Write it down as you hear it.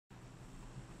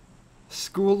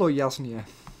School or Yasnia?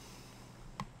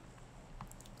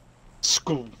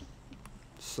 School.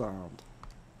 Sound.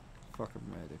 Fucking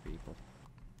murder people.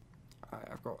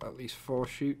 I've got at least 4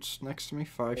 shoots next to me.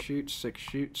 5 shoots, 6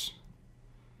 shoots.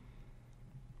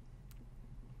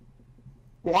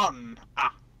 1.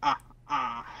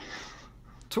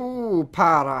 2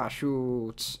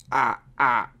 parachutes.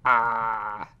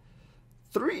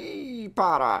 3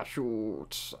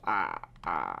 parachutes.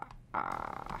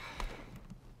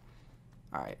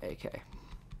 Alright, AK.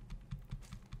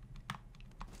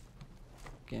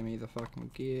 Give me the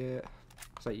fucking gear.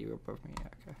 Is that you above me? Yeah,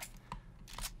 okay.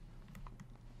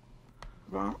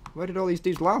 Well, Where did all these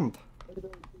dudes land?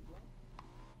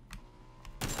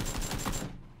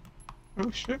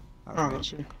 oh shit. That was Oh, me.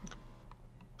 that's you.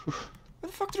 Where the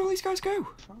fuck did all these guys go?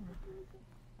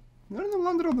 None of them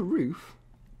landed on the roof.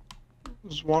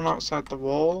 There's one outside the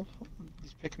wall.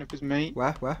 He's picking up his mate.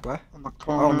 Where? On the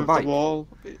corner on the of bike? the wall.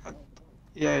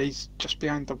 Yeah, he's just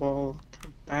behind the wall. I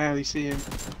can barely see him.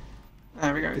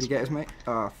 There we go. Did he get his mate?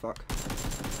 Oh, fuck.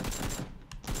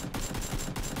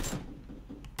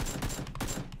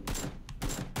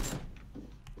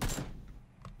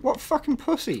 What fucking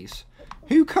pussies?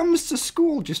 Who comes to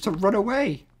school just to run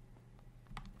away?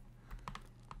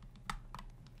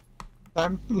 I I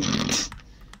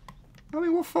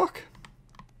mean, what fuck?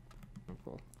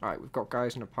 Alright, we've got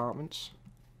guys in apartments.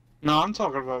 No, I'm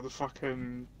talking about the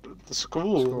fucking the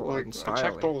school. School Like I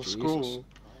checked all the Jesus. school.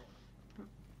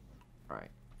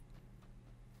 Right.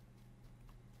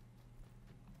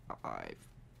 I'm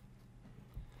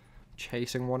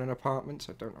chasing one in apartments.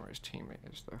 I don't know where his teammate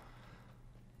is though.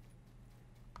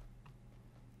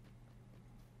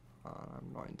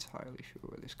 I'm not entirely sure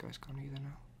where this guy's gone either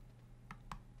now.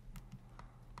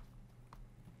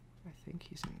 I think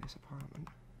he's in this apartment.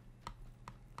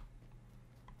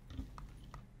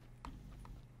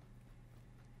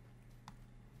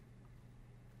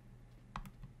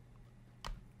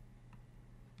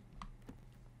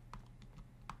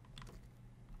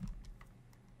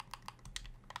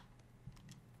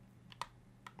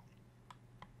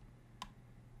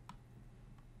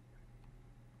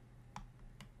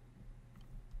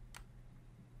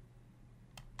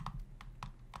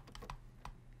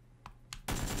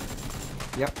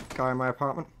 Yep, guy in my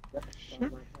apartment.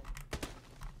 Shit.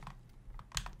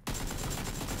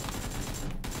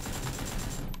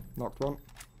 Knocked one.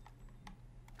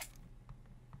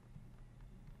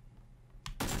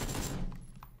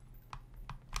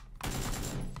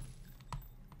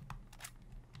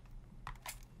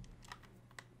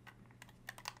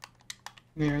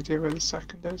 Any idea where the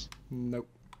second is? Nope.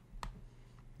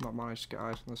 Not managed to get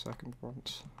eyes on the second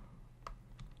once.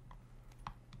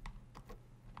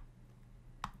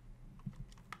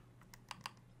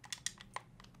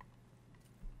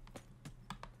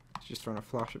 He's just throwing a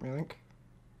flash at me, I think.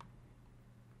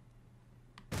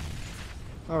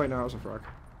 Oh wait, no, that was a frag.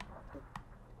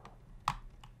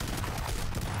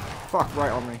 Fuck,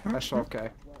 right on me. That's okay.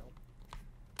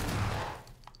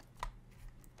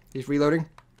 He's reloading.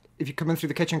 If you come in through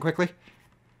the kitchen quickly.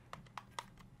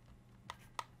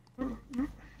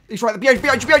 He's right there.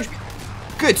 Behind you.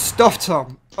 Good stuff,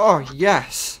 Tom. Oh,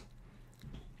 yes.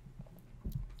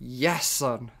 Yes,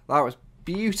 son. That was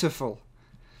beautiful.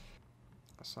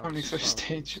 How many first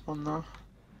stage on now?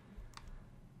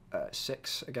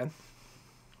 6 again.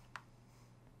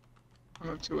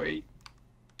 I'm up to 8.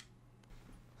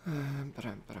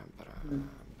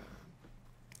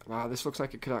 Wow, this looks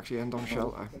like it could actually end on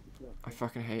shelter. I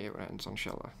fucking hate it when it ends on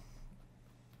shelter.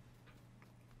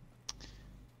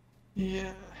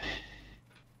 Yeah.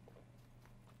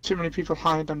 Too many people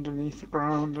hide underneath the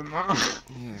ground and that.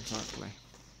 Yeah, exactly.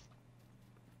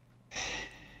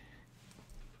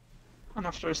 And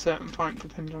after a certain point,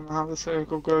 depending on how the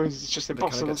circle goes, it's just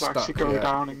impossible to actually go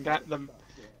down and get them.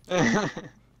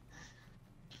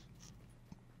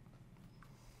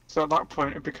 So at that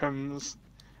point it becomes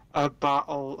a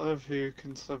battle of who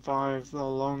can survive the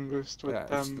longest with It's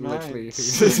them literally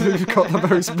meds. who's got the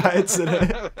most meds in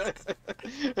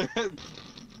it.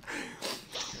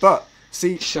 But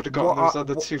see, Should have got those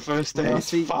other 2 first aids.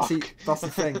 See, Fuck. that's the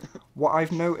thing. What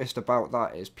I've noticed about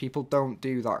that is people don't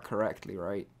do that correctly,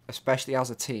 right? Especially as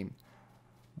a team.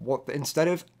 What instead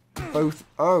of both?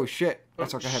 Oh shit! I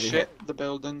took a heavy hit. The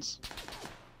buildings.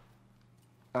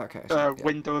 Okay. So, yeah.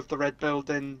 Window of the red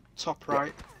building, top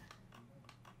right.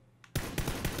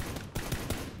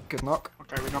 Good knock.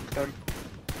 Okay, we knocked him.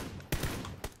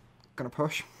 Gonna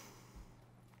push.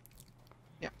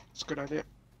 Yeah, it's a good idea.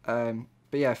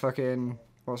 But yeah, fucking.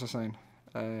 What was I saying?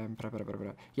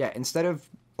 Yeah, instead of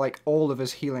like all of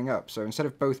us healing up, so instead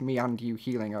of both me and you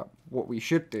healing up, what we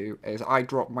should do is I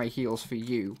drop my heals for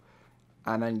you,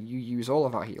 And then you use all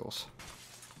of our heals.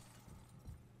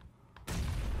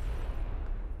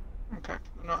 Okay,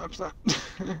 I'm not upset.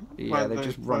 Yeah, they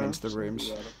just run into the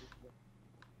rooms.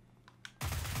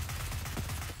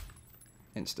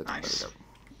 Instant. Nice. There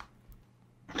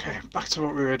we go. Okay, back to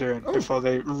what we were doing before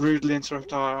they rudely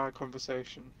interrupt our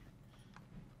conversation.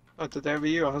 Oh, did they ever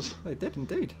you, Oz? They did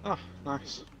indeed. Oh,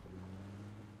 nice.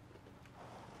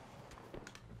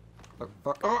 Oh,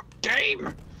 fuck. Oh,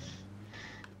 game!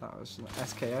 That was an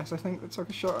SKS, I think, that took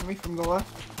a shot at me from the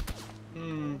left.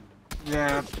 Hmm.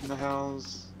 Yeah, up in the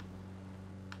hills.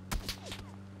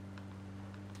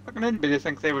 Fucking anybody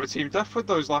think they would have teamed up with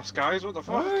those last guys? What the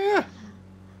fuck? Oh, yeah.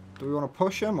 Do we want to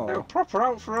push them, They were or...? proper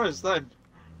out for us then.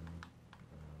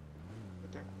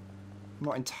 I'm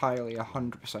not entirely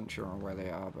 100% sure on where they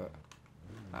are, but...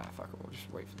 Ah, fuck it, we'll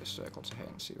just wait for this circle to hit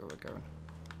and see where we're going.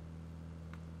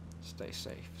 Stay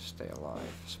safe, stay alive,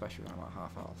 especially when I'm at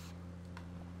half health.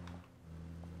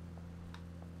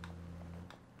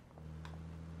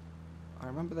 I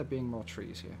remember there being more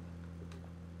trees here.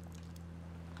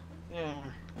 Yeah.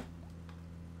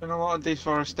 Been a lot of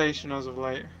deforestation as of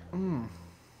late. Hmm.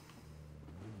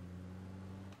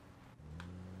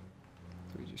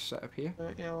 Do we just set up here?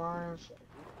 30 alive.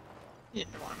 Yeah,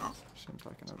 why not? Seems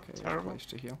like an okay Terrible. place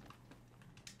to heal.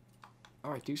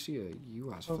 Oh, I do see a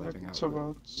UAS Over floating out.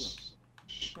 towards...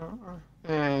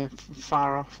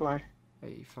 far off, like.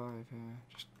 85, yeah.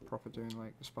 Just proper doing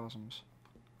like the spasms.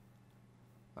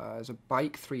 There's a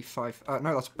bike 35.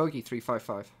 No, that's buggy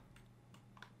 355.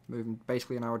 Moving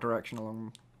basically in our direction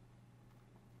along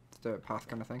the dirt path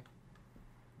kind of thing.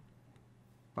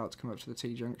 About to come up to the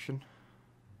T junction.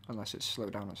 Unless it's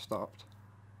slowed down and stopped.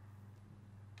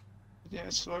 Yeah,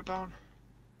 slow down.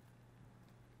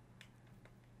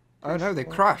 Oh no, they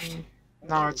crashed!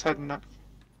 Now it's heading up.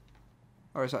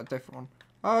 Or is that a different one?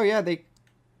 Oh yeah, they...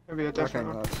 Maybe a different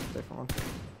okay, no, one. that's a different one.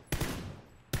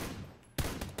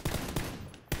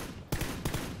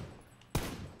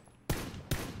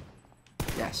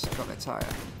 Yes, I got their tyre.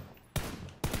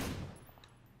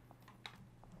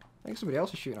 I think somebody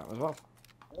else is shooting at them as well.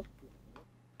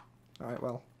 Alright,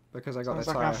 well, because I got Sounds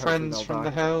their like tyre, our hopefully friends they'll from die.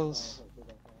 the hills.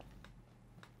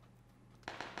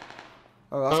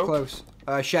 Oh, that's Oh. close.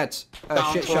 Sheds.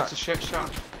 Down Shit towards shack. the shit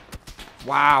shack.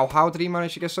 Wow, how did he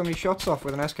manage to get so many shots off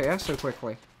with an SKS so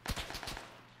quickly?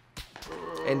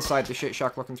 Inside the shit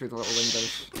shack looking through the little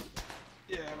windows.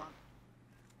 Yeah, man.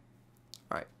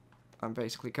 Right, I'm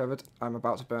basically covered. I'm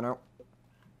about to burn out.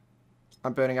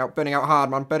 I'm burning out hard,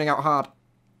 man, burning out hard.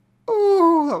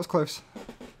 Ooh, that was close.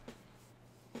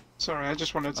 Sorry, I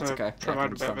just wanted That's to okay. Yeah, I provide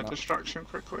can a bit of a understand that. distraction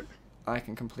quickly. I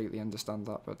can completely understand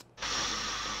that, but...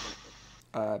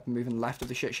 moving left of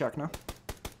the shit shack now.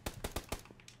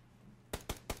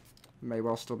 May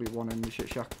well still be one in the shit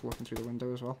shack looking through the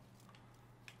window as well.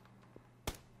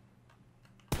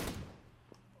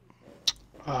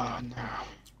 Oh no.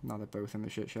 Now they're both in the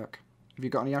shit shack. Have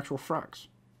you got any actual frags?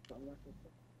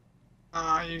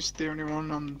 I used the only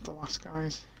one on the last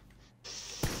guys.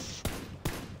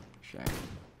 Shame.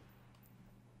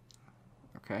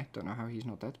 Okay, don't know how he's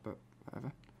not dead, but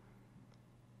whatever.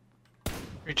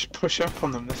 We just push up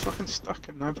on them, they're fucking stuck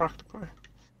in there practically.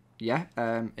 Yeah,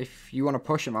 if you want to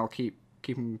push him, I'll keep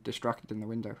him distracted in the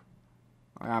window.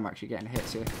 I am actually getting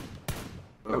hits here.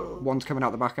 Oh, one's coming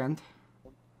out the back end.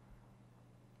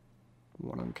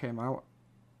 One of them came out,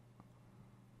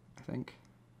 I think.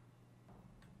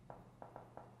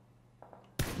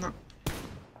 No.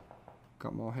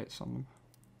 Got more hits on them.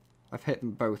 I've hit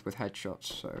them both with headshots,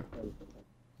 so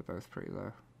they're both pretty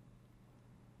low.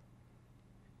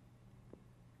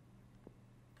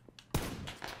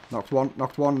 Knocked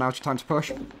one, now it's time to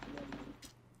push.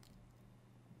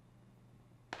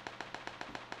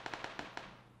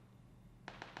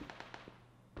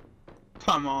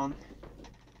 Come on.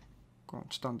 Go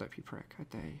on, stand up, you prick, I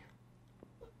dare you.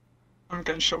 I'm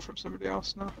getting shot from somebody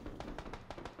else now.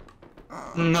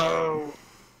 No!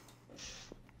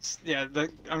 Yeah,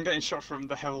 I'm getting shot from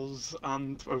the hills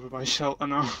and over by shelter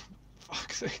now.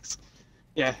 Fuck's sakes.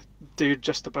 Yeah, dude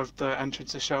just above the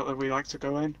entrance of shelter we like to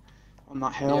go in. On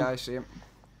that hill. Yeah, I see him.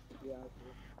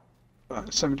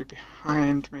 Somebody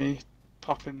behind me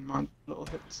popping my little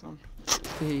hits on.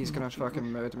 He's gonna fucking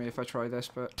murder me if I try this,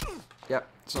 but... Yep,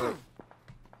 so...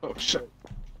 Oh shit.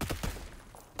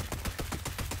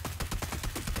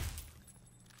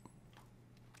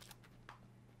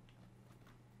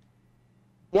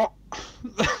 What?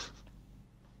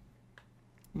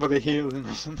 Were they healing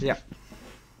or something? Yeah.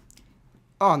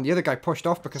 Oh, and the other guy pushed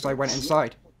off because I went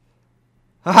inside.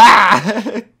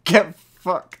 Ha! Get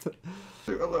fucked.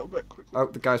 Do a little bit quick. Oh,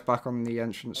 the guy's back on the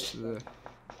entrance to the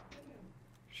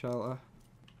shelter.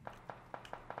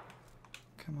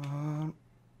 Come on.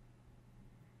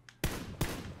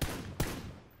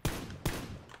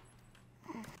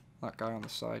 That guy on the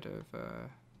side of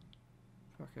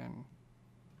fucking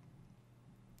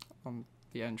on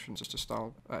the entrance to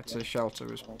the shelter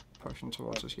was pushing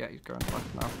towards us. Yeah, he's going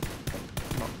left now.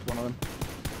 Knocked one of them.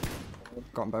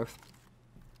 Got them both.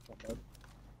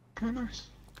 Okay, nice.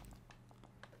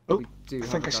 Oh, I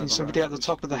think I seen somebody at the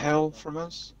top of the hill from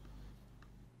us.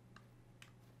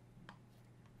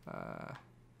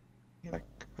 He like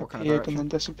appeared and then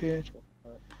disappeared.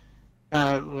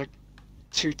 Like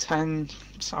 210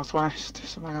 southwest,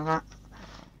 something like that.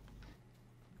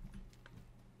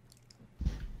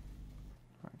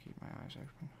 Try and keep my eyes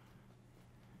open.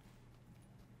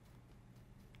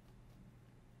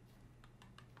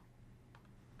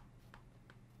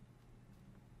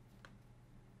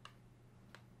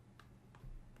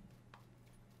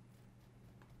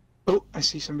 Oh, I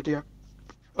see somebody up.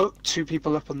 Oh, 2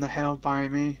 people up on the hill by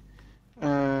me.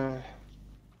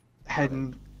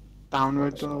 Heading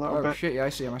downwards a little bit. Oh shit, yeah, I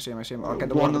see him. I'll get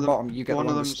the one at the bottom, you get the one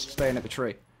that's staying at the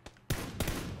tree.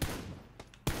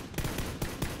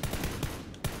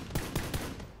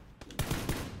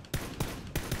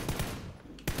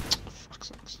 Fuck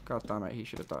sakes. God damn it, he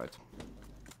should have died.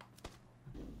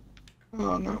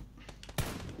 Oh no.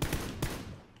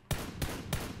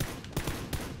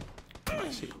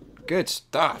 Good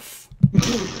stuff.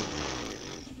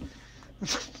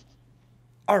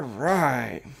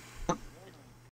 Alright.